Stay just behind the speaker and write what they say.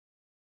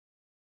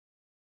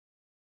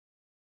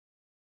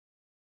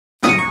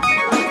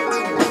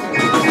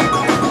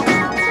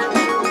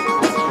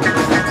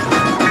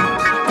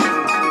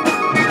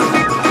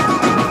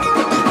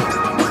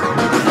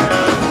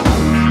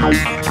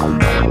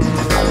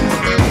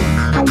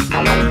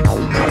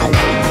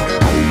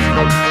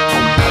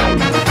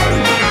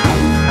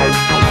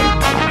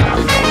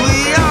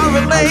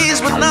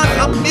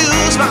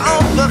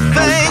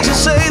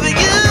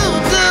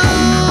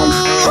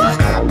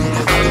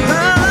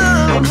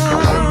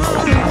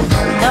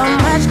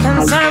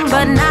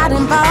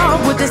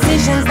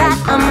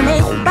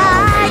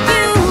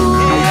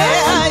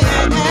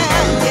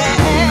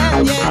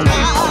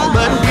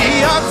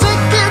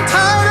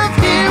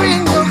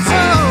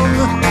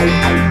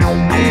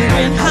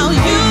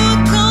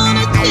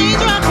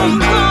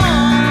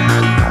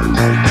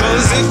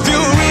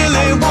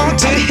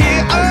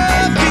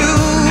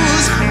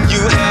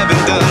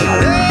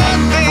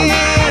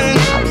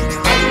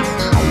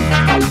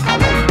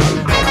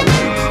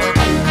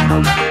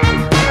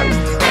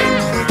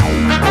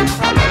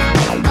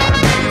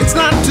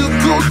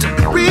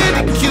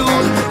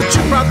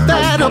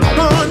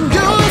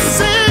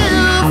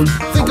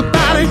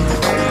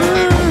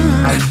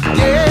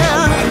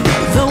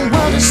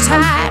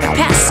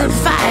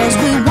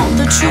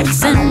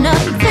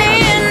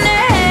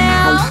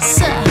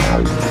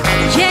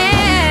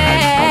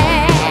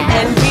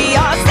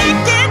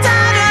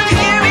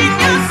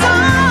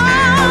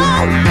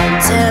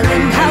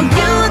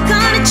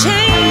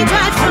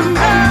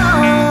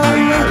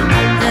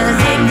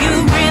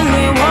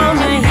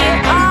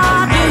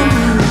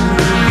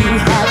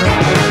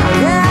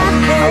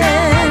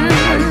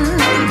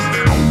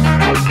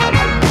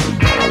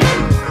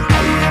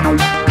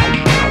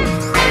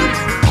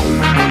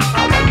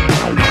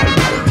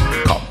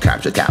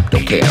to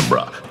capital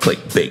camera.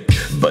 Clickbait,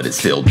 but it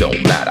still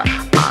don't matter.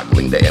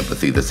 Ogling the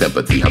empathy, the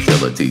sympathy,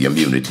 hostility,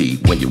 immunity.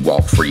 When you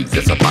walk free,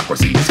 this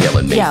hypocrisy is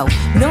killing me. Yo,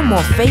 no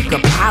more fake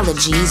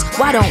apologies.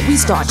 Why don't we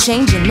start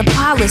changing the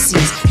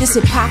policies? This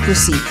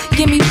hypocrisy,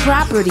 give me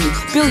property.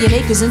 Billion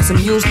acres and some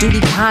mules do the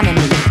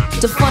economy.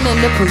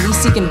 Defunding the police,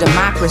 seeking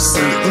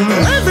democracy.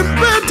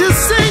 Everybody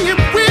sing it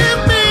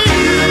with me.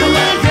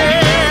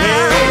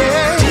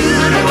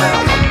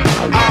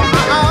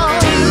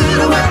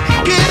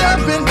 Get up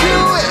and do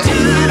it.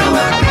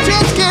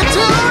 Just get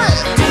to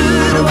it.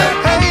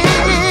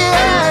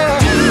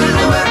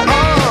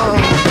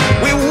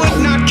 We would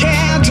not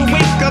care to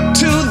wake up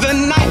to the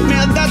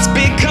nightmare that's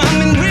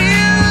becoming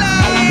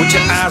real. With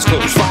your eyes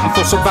closed, fighting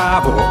for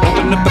survival.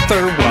 Open up a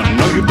third one.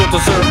 Know you don't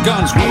deserve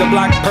guns. We the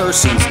black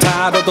persons,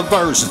 tired of the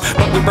versions,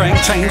 but we bring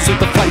change to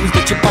the flames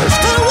that you burst.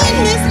 The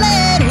witness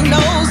lad who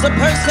knows a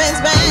person's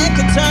back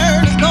could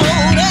turn as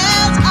cold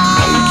as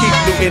ice. We keep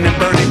looting and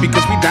burning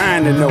because we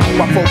dying to know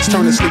why folks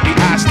turn to sleepy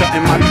eyes,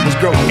 stunting my people's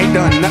growth. Ain't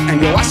done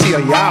nothing, yo. I see how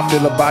y'all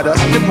feel about us.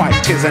 Them white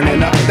tears and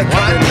up, the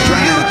color of the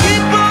drown.